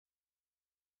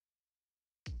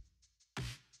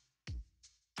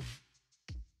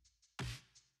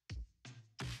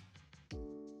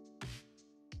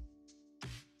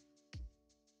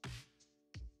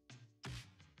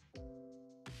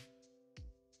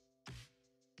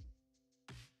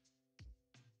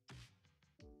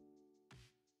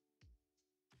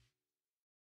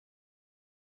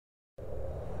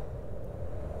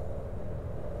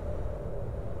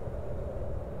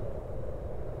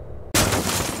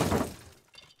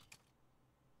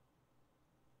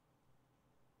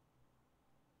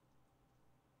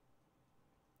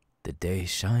The day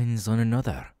shines on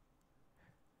another.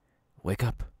 Wake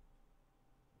up.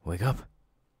 Wake up.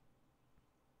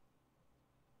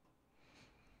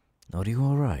 Are you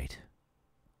all right?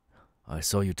 I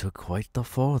saw you took quite the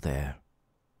fall there.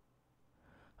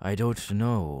 I don't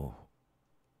know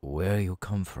where you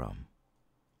come from,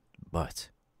 but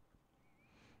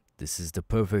this is the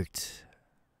perfect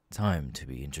time to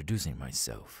be introducing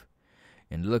myself.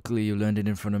 And luckily you landed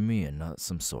in front of me and not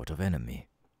some sort of enemy.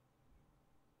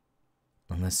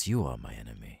 Unless you are my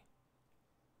enemy.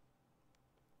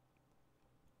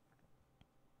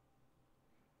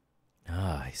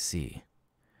 Ah, I see.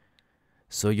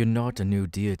 So you're not a new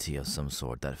deity of some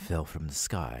sort that fell from the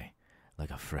sky,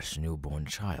 like a fresh newborn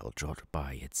child dropped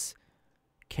by its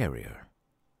carrier.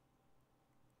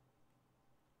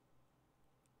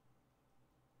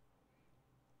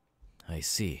 I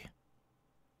see.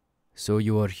 So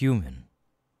you are human.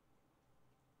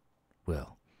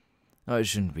 Well, I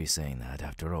shouldn't be saying that.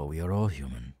 After all, we are all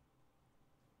human.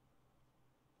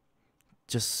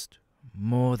 Just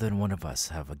more than one of us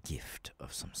have a gift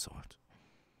of some sort.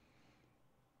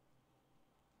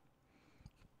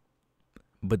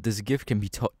 But this gift can be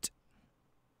taught.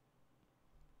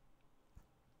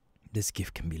 This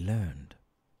gift can be learned.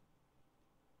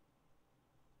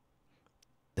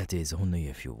 That is, only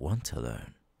if you want to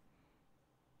learn.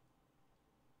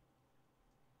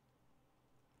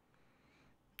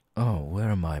 Oh, where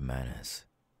are my manners?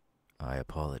 I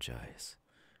apologize.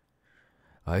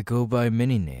 I go by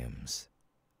many names,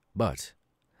 but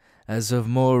as of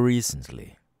more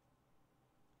recently,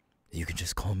 you can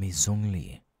just call me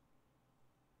Zhongli.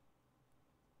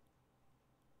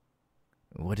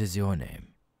 What is your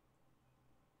name?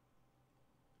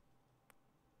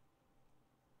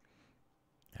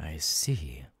 I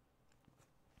see.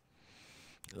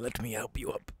 Let me help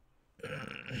you up.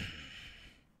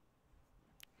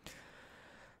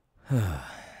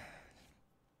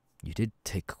 You did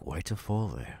take quite a fall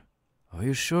there. Are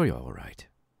you sure you're all right?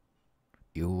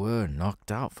 You were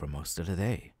knocked out for most of the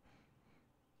day.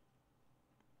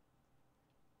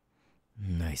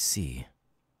 I see.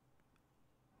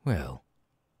 Well,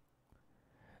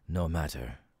 no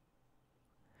matter.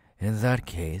 In that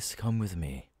case, come with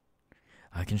me.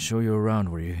 I can show you around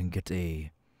where you can get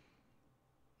a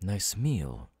nice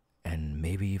meal and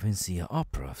maybe even see an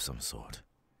opera of some sort.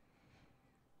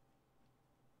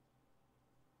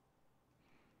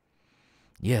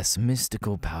 Yes,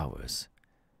 mystical powers.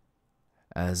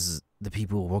 As the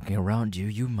people walking around you,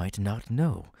 you might not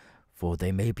know, for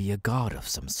they may be a god of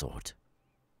some sort.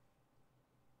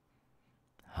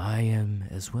 I am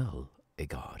as well a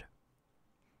god.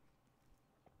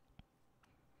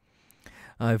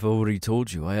 I've already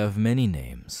told you I have many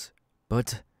names,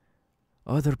 but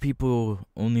other people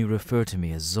only refer to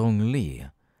me as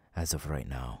Zhongli as of right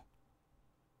now.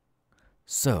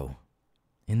 So,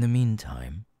 in the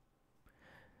meantime,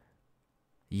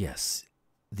 yes,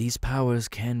 these powers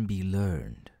can be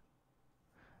learned,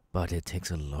 but it takes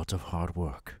a lot of hard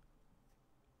work.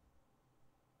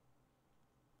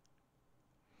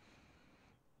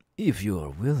 If you are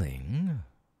willing,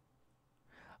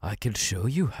 I can show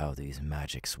you how these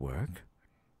magics work.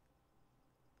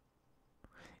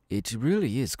 It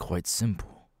really is quite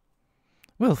simple.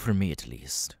 Well, for me at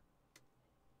least.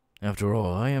 After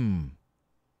all, I am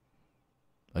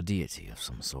a deity of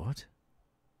some sort.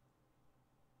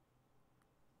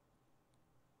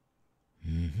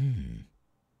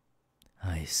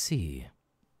 I see.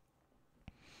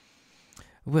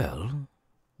 Well,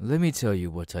 let me tell you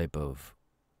what type of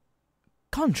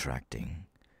contracting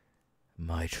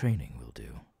my training will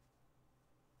do.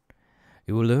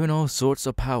 You will learn all sorts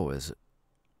of powers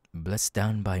blessed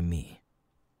down by me.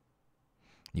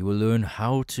 You will learn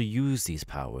how to use these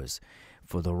powers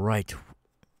for the right.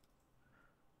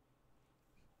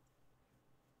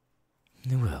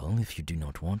 Well, if you do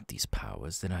not want these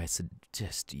powers, then I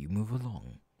suggest you move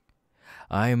along.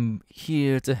 I am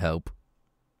here to help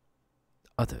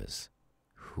others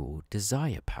who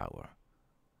desire power,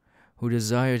 who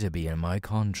desire to be in my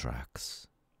contracts.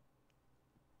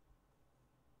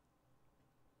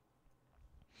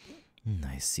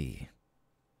 I see.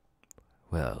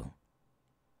 Well,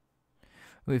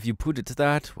 if you put it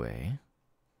that way,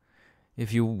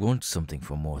 if you want something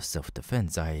for more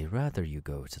self-defense, I'd rather you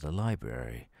go to the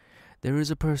library. There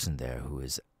is a person there who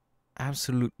is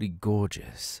absolutely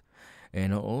gorgeous,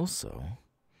 and also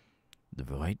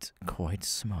quite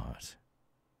smart.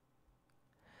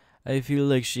 I feel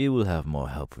like she will have more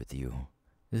help with you,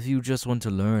 if you just want to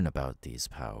learn about these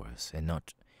powers, and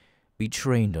not be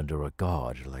trained under a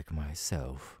god like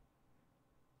myself.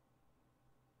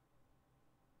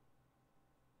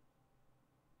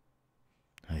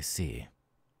 I see.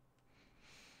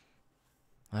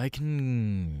 I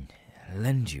can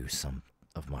lend you some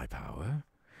of my power,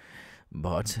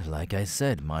 but like I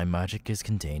said, my magic is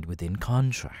contained within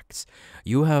contracts.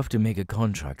 You have to make a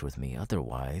contract with me,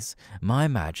 otherwise, my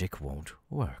magic won't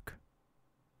work.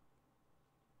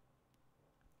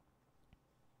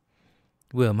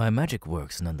 Well, my magic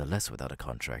works nonetheless without a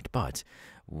contract, but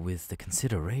with the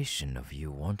consideration of you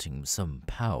wanting some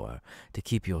power to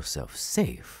keep yourself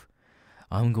safe,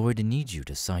 I'm going to need you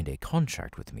to sign a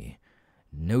contract with me,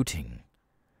 noting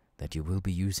that you will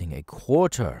be using a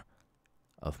quarter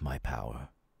of my power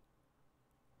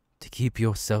to keep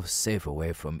yourself safe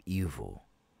away from evil.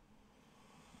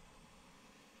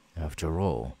 After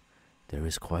all, there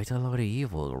is quite a lot of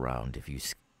evil around if you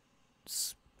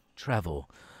travel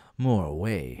more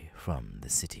away from the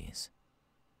cities.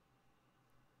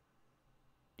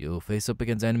 You'll face up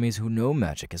against enemies who know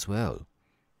magic as well.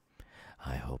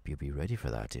 I hope you'll be ready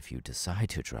for that if you decide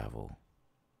to travel.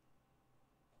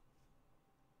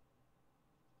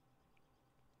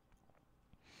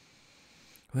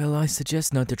 Well, I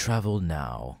suggest not to travel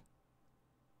now.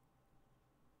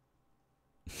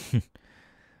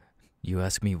 You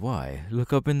ask me why?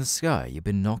 Look up in the sky. You've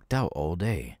been knocked out all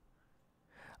day.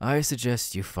 I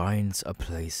suggest you find a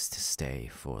place to stay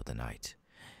for the night,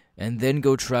 and then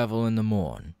go travel in the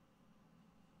morn.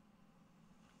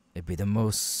 It'd be the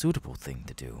most suitable thing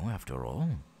to do, after all.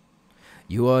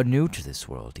 You are new to this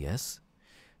world, yes?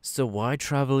 So why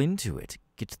travel into it,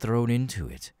 get thrown into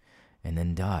it, and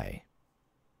then die?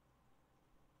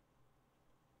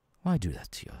 Why do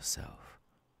that to yourself?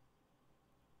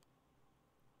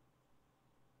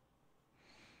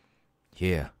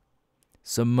 Here,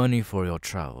 some money for your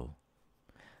travel.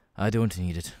 I don't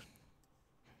need it.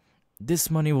 This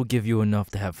money will give you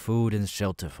enough to have food and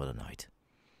shelter for the night.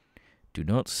 Do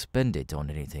not spend it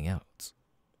on anything else.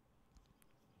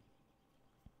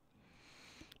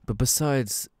 But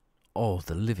besides all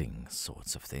the living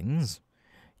sorts of things,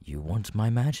 you want my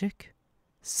magic?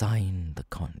 Sign the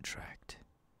contract.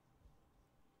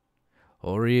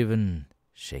 Or even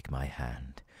shake my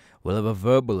hand. We'll have a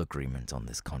verbal agreement on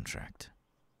this contract.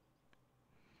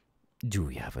 Do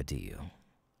we have a deal?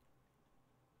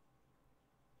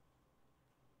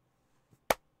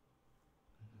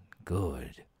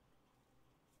 Good.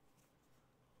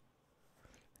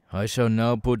 I shall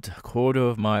now put a quarter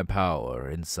of my power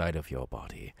inside of your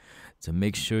body to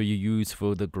make sure you use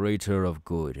for the greater of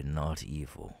good and not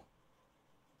evil.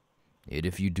 And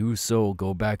if you do so,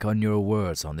 go back on your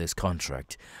words on this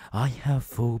contract. I have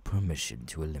full permission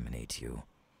to eliminate you.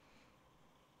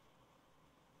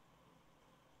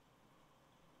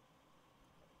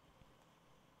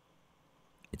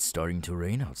 It's starting to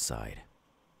rain outside.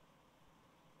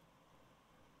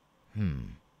 A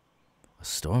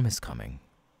storm is coming.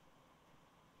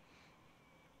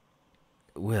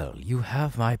 Well, you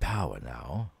have my power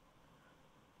now.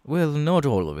 Well, not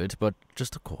all of it, but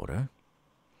just a quarter.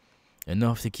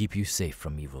 Enough to keep you safe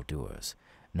from evildoers.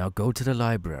 Now go to the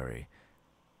library.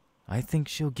 I think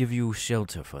she'll give you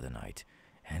shelter for the night,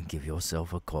 and give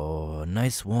yourself a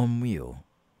nice warm meal.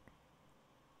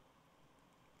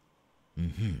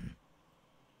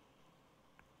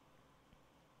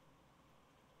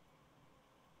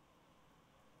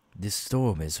 This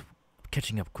storm is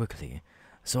catching up quickly,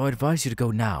 so I advise you to go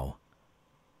now.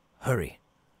 Hurry,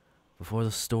 before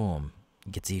the storm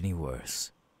gets any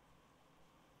worse.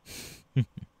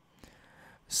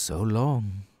 So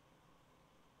long.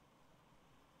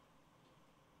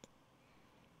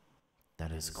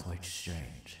 That is quite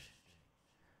strange.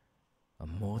 A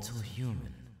mortal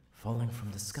human falling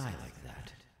from the sky like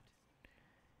that.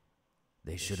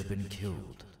 They should have been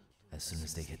killed as soon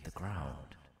as they hit the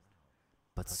ground.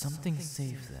 But something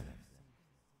saved them.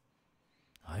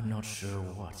 I'm not sure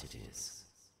what it is,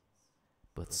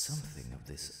 but something of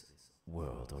this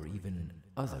world, or even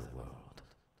other world,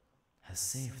 has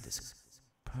saved this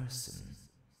person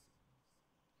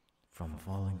from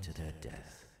falling to their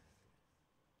death.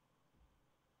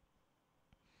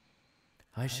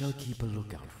 I shall keep a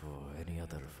lookout for any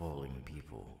other falling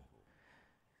people.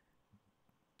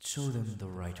 Show them the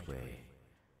right way,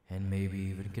 and maybe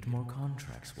even get more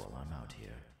contracts while I'm out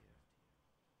here.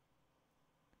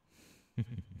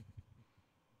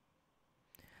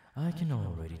 I can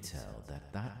already tell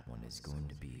that that one is going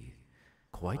to be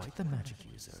quite the magic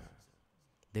user.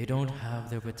 They don't have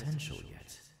their potential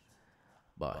yet,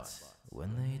 but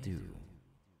when they do,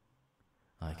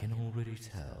 I can already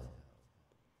tell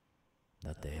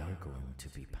that they are going to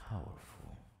be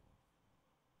powerful.